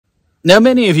Now,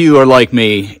 many of you are like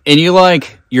me, and you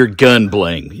like your gun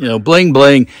bling. You know, bling,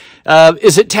 bling.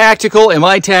 Is it tactical? Am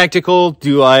I tactical?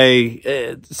 Do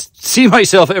I see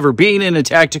myself ever being in a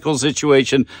tactical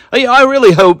situation? I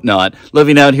really hope not,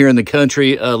 living out here in the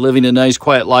country, living a nice,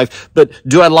 quiet life. But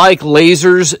do I like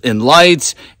lasers and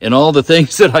lights and all the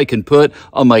things that I can put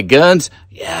on my guns?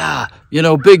 Yeah, you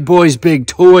know, big boys, big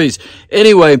toys.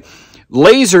 Anyway,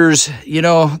 lasers, you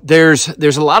know, there's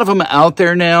a lot of them out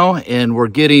there now, and we're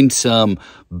getting some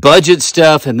budget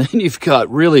stuff, and then you've got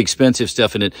really expensive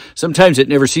stuff in it. Sometimes it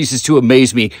never ceases to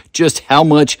amaze me just how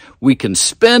much we can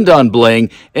spend on bling.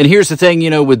 And here's the thing, you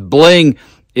know, with bling,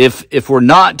 if we're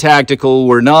not tactical,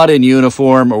 we're not in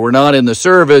uniform, or we're not in the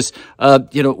service,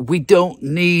 you know, we don't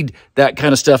need that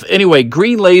kind of stuff. Anyway,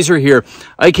 green laser here.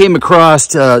 I came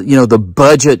across, you know, the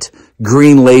budget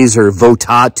green laser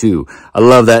Votatu. I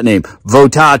love that name.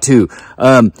 Votatu.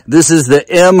 This is the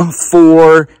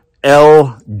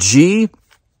M4L-G.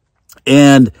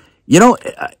 And, you know,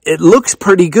 it looks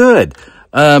pretty good.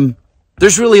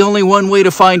 There's really only one way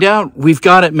to find out. We've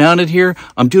got it mounted here.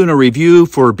 I'm doing a review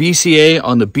for BCA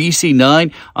on the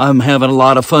BC9. I'm having a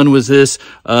lot of fun with this.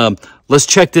 Let's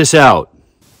check this out.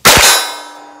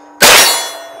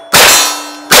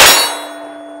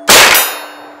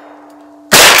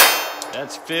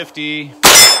 That's 50.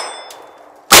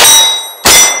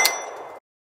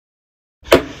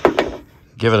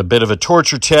 Give it a bit of a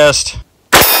torture test.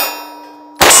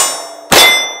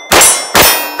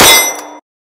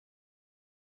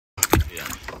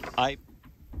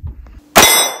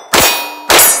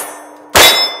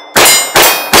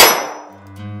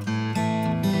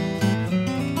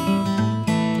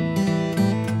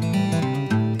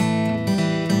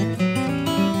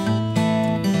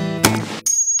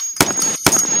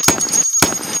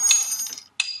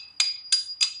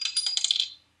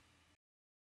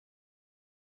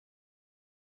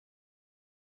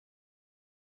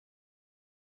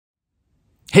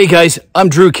 Hey guys, I'm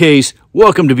Drew Case.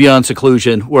 Welcome to Beyond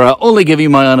Seclusion, where I only give you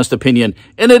my honest opinion,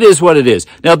 and it is what it is.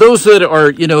 Now, those that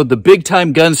are, you know, the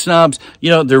big-time gun snobs, you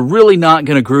know, they're really not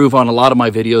going to groove on a lot of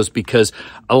my videos, because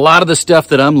a lot of the stuff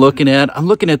that I'm looking at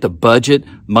the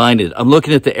budget-minded. I'm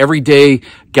looking at the everyday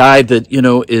guy that, you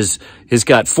know, has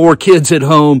got 4 kids at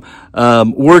home,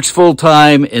 works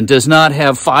full-time, and does not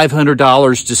have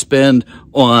 $500 to spend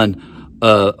on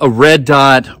a red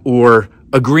dot or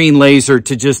a green laser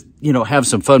to just, you know, have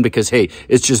some fun because, hey,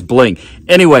 it's just bling.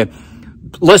 Anyway,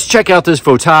 let's check out this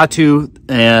Votatu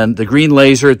and the green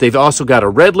laser. They've also got a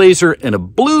red laser and a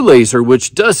blue laser,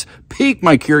 which does pique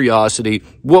my curiosity.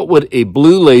 What would a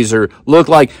blue laser look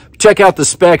like? Check out the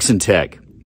specs and tech.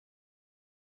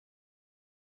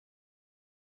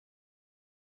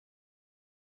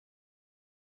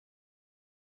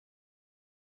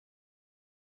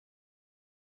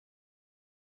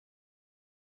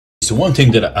 So one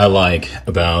thing that I like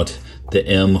about the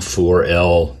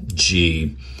M4L-G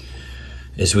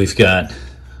is we've got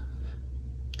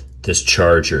this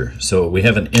charger. So we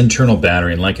have an internal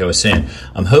battery, and like I was saying,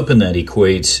 I'm hoping that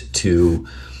equates to,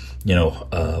 you know,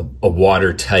 a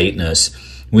water tightness.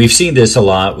 We've seen this a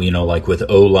lot, you know, like with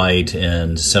Olight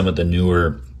and some of the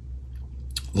newer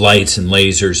lights and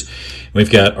lasers.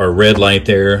 We've got our red light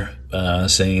there,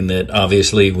 saying that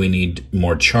obviously we need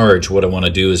more charge. What I want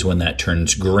to do is when that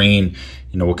turns green,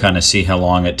 you know, we'll kind of see how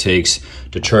long it takes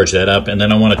to charge that up. And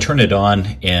then I want to turn it on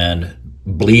and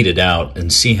bleed it out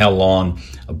and see how long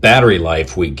a battery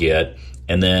life we get.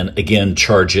 And then again,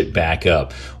 charge it back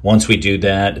up. Once we do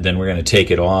that, then we're going to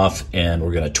take it off and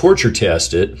we're going to torture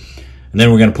test it. And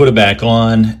then we're going to put it back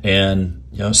on and,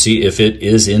 you know, see if it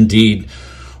is indeed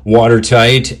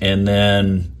watertight, and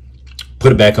then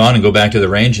put it back on and go back to the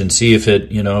range and see if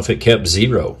it, you know, if it kept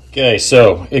zero. Okay,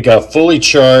 so it got fully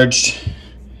charged.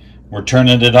 We're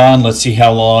turning it on. Let's see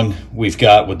how long we've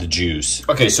got with the juice.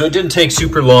 Okay, so it didn't take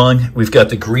super long. We've got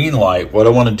the green light. What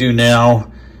I want to do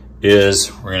now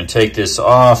is we're going to take this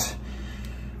off.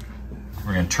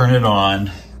 We're going to turn it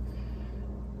on.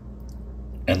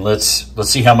 And let's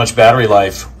see how much battery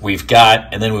life we've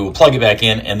got, and then we will plug it back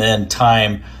in and then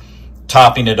time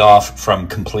topping it off from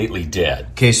completely dead.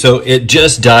 Okay, so it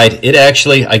just died. It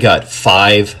actually, I got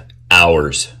 5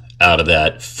 hours out of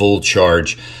that full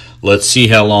charge. Let's see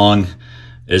how long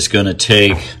it's going to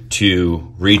take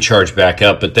to recharge back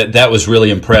up. But that was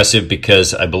really impressive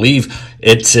because I believe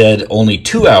it said only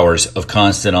 2 hours of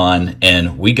constant on,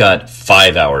 and we got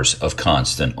 5 hours of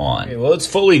constant on. Okay, well, it's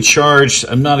fully charged.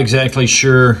 I'm not exactly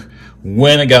sure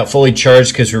when it got fully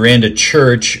charged because we ran to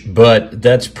church, but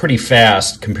that's pretty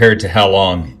fast compared to how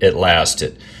long it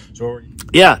lasted. So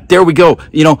yeah, there we go.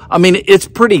 You know, I mean, it's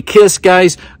pretty kiss,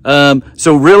 guys.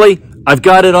 So really, I've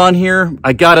got it on here.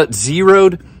 I got it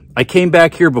zeroed. I came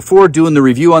back here before doing the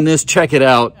review on this. Check it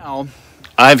out. Now,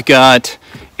 I've got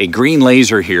a green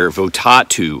laser here,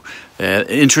 Votatu.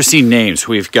 Interesting names.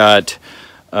 We've got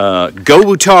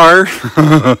Gobutar.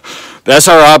 That's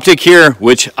our optic here,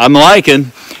 which I'm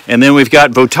liking. And then we've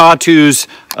got Votatu's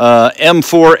M4L-G,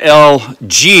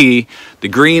 the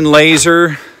green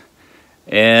laser.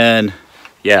 And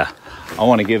yeah, I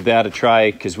want to give that a try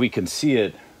because we can see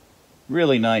it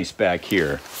really nice back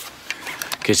here.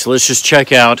 Okay, so let's just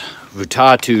check out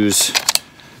Votatu's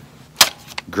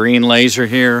green laser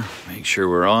here. Make sure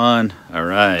we're on. All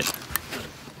right.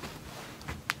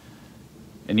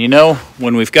 And you know,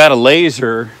 when we've got a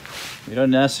laser, we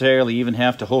don't necessarily even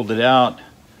have to hold it out.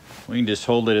 We can just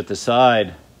hold it at the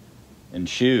side and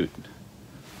shoot.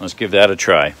 Let's give that a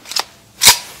try.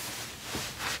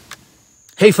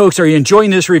 Hey folks, are you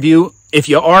enjoying this review? If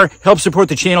you are, help support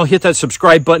the channel. Hit that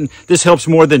subscribe button. This helps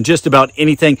more than just about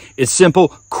anything. It's simple,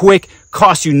 quick,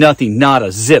 costs you nothing, not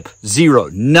a zip, zero,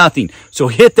 nothing. So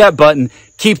hit that button.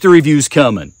 Keep the reviews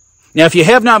coming. Now, if you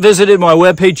have not visited my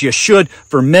webpage, you should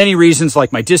for many reasons,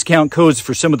 like my discount codes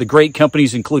for some of the great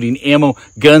companies, including ammo,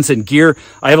 guns, and gear.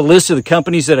 I have a list of the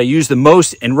companies that I use the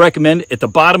most and recommend. At the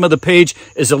bottom of the page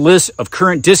is a list of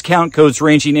current discount codes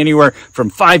ranging anywhere from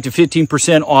 5 to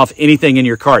 15% off anything in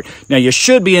your cart. Now, you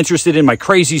should be interested in my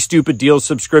crazy, stupid deals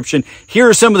subscription. Here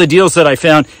are some of the deals that I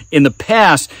found in the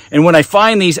past, and when I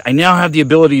find these, I now have the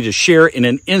ability to share in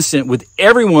an instant with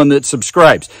everyone that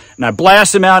subscribes. And I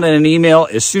blast them out in an email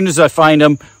as soon as I find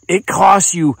them. It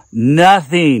costs you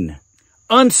nothing.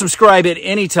 Unsubscribe at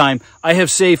any time. I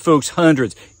have saved folks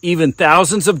hundreds, even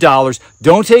thousands of dollars.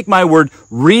 Don't take my word.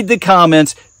 Read the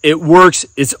comments. It works.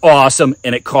 It's awesome.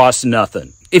 And it costs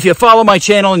nothing. If you follow my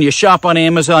channel and you shop on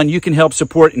Amazon, you can help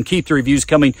support and keep the reviews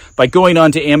coming by going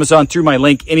on to Amazon through my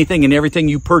link. Anything and everything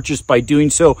you purchase by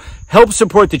doing so help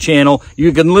support the channel.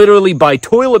 You can literally buy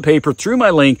toilet paper through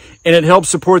my link, and it helps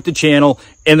support the channel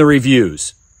and the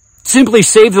reviews. Simply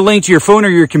save the link to your phone or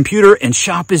your computer and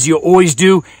shop as you always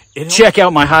do. Check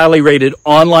out my highly rated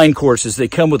online courses. They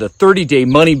come with a 30-day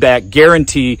money-back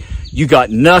guarantee. You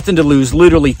got nothing to lose.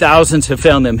 Literally thousands have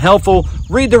found them helpful.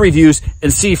 Read the reviews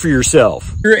and see for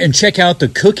yourself. And check out the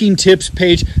cooking tips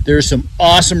page. There's some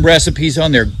awesome recipes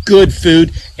on there, good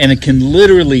food, and it can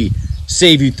literally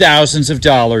save you thousands of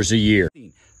dollars a year.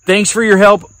 Thanks for your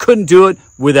help. Couldn't do it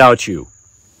without you.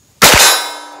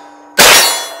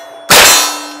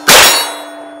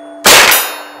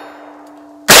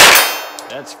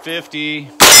 That's 50.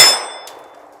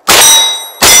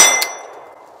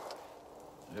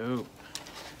 Oh.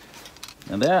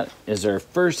 Now that is our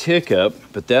first hiccup,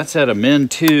 but that's at a Min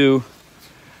 2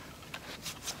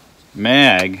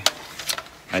 mag,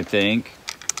 I think.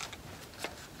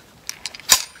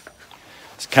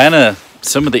 It's kind of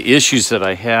some of the issues that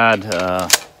I had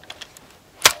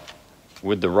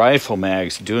with the rifle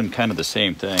mags, doing kind of the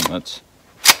same thing.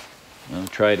 I'll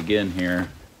try it again here.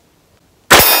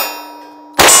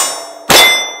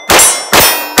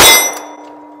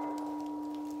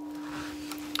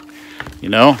 You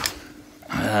know,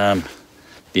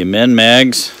 the Amend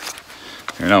mags,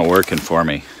 they're not working for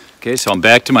me. Okay, so I'm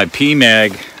back to my P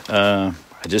mag. I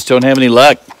just don't have any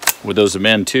luck with those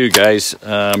Amend 2, guys.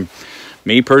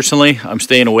 Me personally, I'm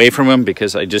staying away from them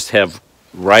because I just have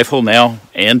rifle now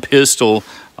and pistol.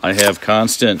 I have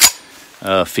constant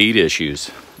feed issues.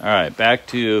 All right, back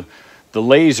to the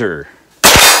laser.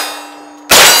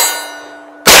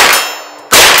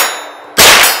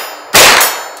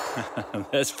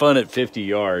 That's fun at 50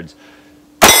 yards.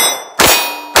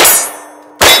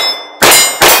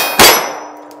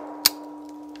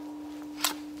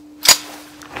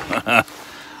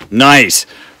 Nice.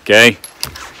 Okay.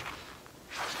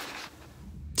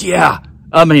 Yeah,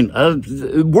 I mean,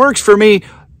 it works for me.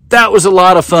 That was a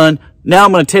lot of fun. Now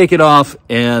I'm going to take it off,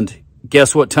 and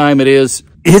guess what time it is?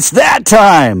 It's that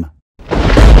time.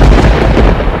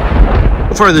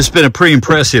 So far, this has been a pretty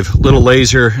impressive little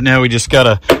laser. Now we just got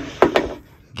to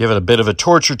give it a bit of a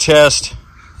torture test.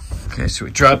 Okay, so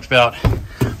we dropped about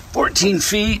 14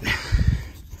 feet.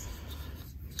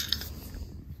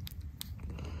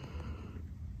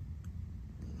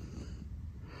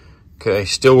 Okay,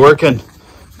 still working.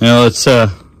 Now let's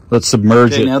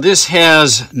submerge it. Now this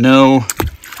has no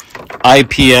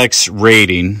IPX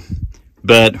rating,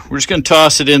 but we're just going to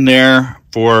toss it in there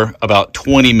for about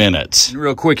 20 minutes. And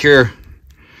real quick here,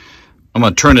 I'm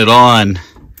going to turn it on,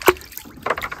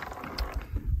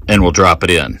 and we'll drop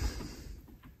it in.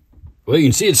 Well, you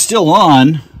can see it's still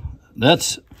on.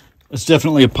 That's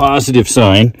definitely a positive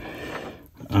sign.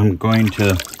 I'm going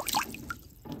to...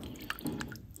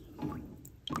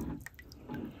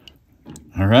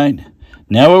 All right.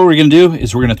 Now what we're going to do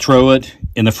is we're going to throw it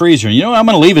in the freezer. You know, I'm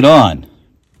going to leave it on.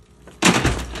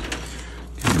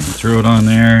 Throw it on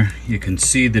there. You can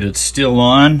see that it's still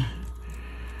on.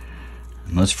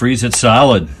 And let's freeze it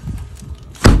solid.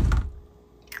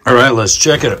 All right, let's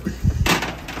check it.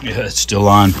 Yeah, it's still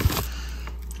on.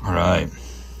 All right.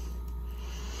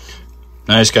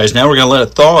 Nice, guys. Now we're going to let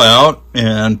it thaw out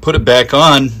and put it back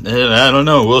on. And I don't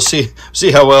know. We'll see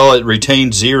how well it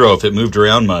retained 0 if it moved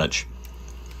around much.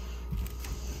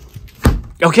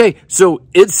 Okay, so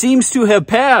it seems to have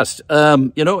passed.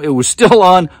 You know, it was still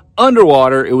on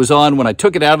underwater. It was on when I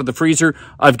took it out of the freezer.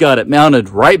 I've got it mounted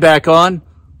right back on.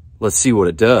 Let's see what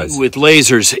it does. With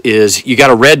lasers is you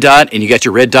got a red dot and you got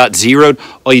your red dot zeroed.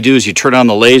 All you do is you turn on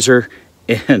the laser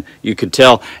and you can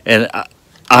tell. And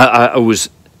I was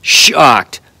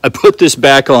shocked. I put this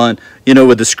back on, you know,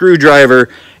 with the screwdriver,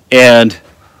 and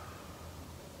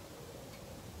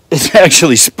it's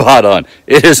actually spot on.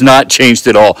 It has not changed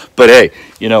at all. But hey,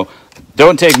 you know,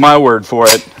 don't take my word for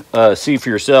it. See for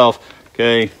yourself.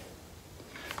 Okay.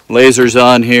 Laser's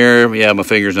on here. Yeah, my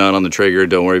finger's not on the trigger.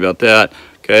 Don't worry about that.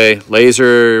 Okay,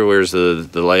 laser. Where's the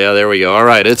yeah, there we go. All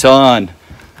right, it's on.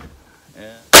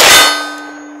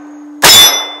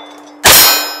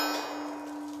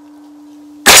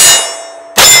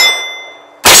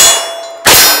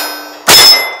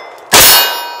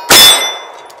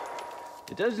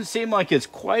 It doesn't seem like it's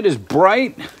quite as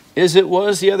bright as it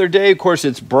was the other day. Of course,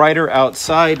 it's brighter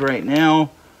outside right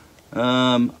now.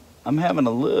 I'm having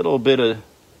a little bit of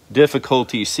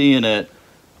difficulty seeing it.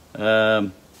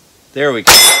 There we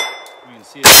go. You can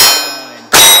see it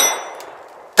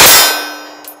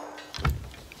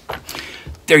fine.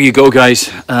 There you go, guys.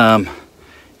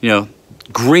 You know,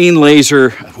 green laser.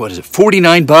 What is it?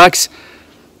 49 bucks.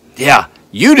 Yeah.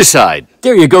 You decide.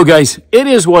 There you go, guys. It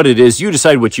is what it is. You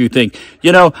decide what you think.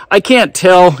 You know, I can't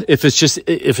tell if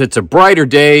it's a brighter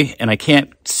day and I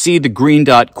can't see the green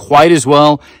dot quite as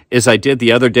well as I did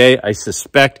the other day. I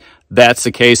suspect that's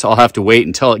the case. I'll have to wait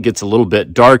until it gets a little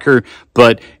bit darker.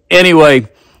 But anyway,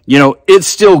 you know, it's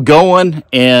still going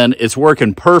and it's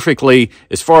working perfectly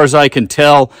as far as I can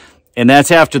tell. And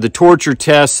that's after the torture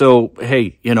test. So,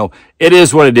 hey, you know, it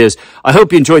is what it is. I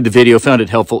hope you enjoyed the video, found it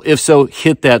helpful. If so,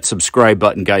 hit that subscribe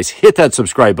button, guys. Hit that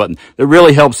subscribe button. That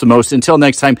really helps the most. Until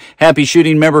next time, happy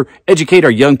shooting. Remember, educate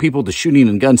our young people to shooting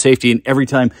and gun safety. And every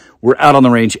time we're out on the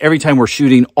range, every time we're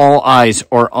shooting, all eyes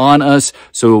are on us.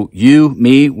 So you,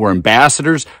 me, we're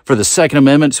ambassadors for the Second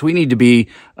Amendment. So we need to be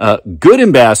good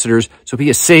ambassadors. So be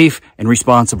a safe and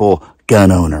responsible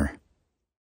gun owner.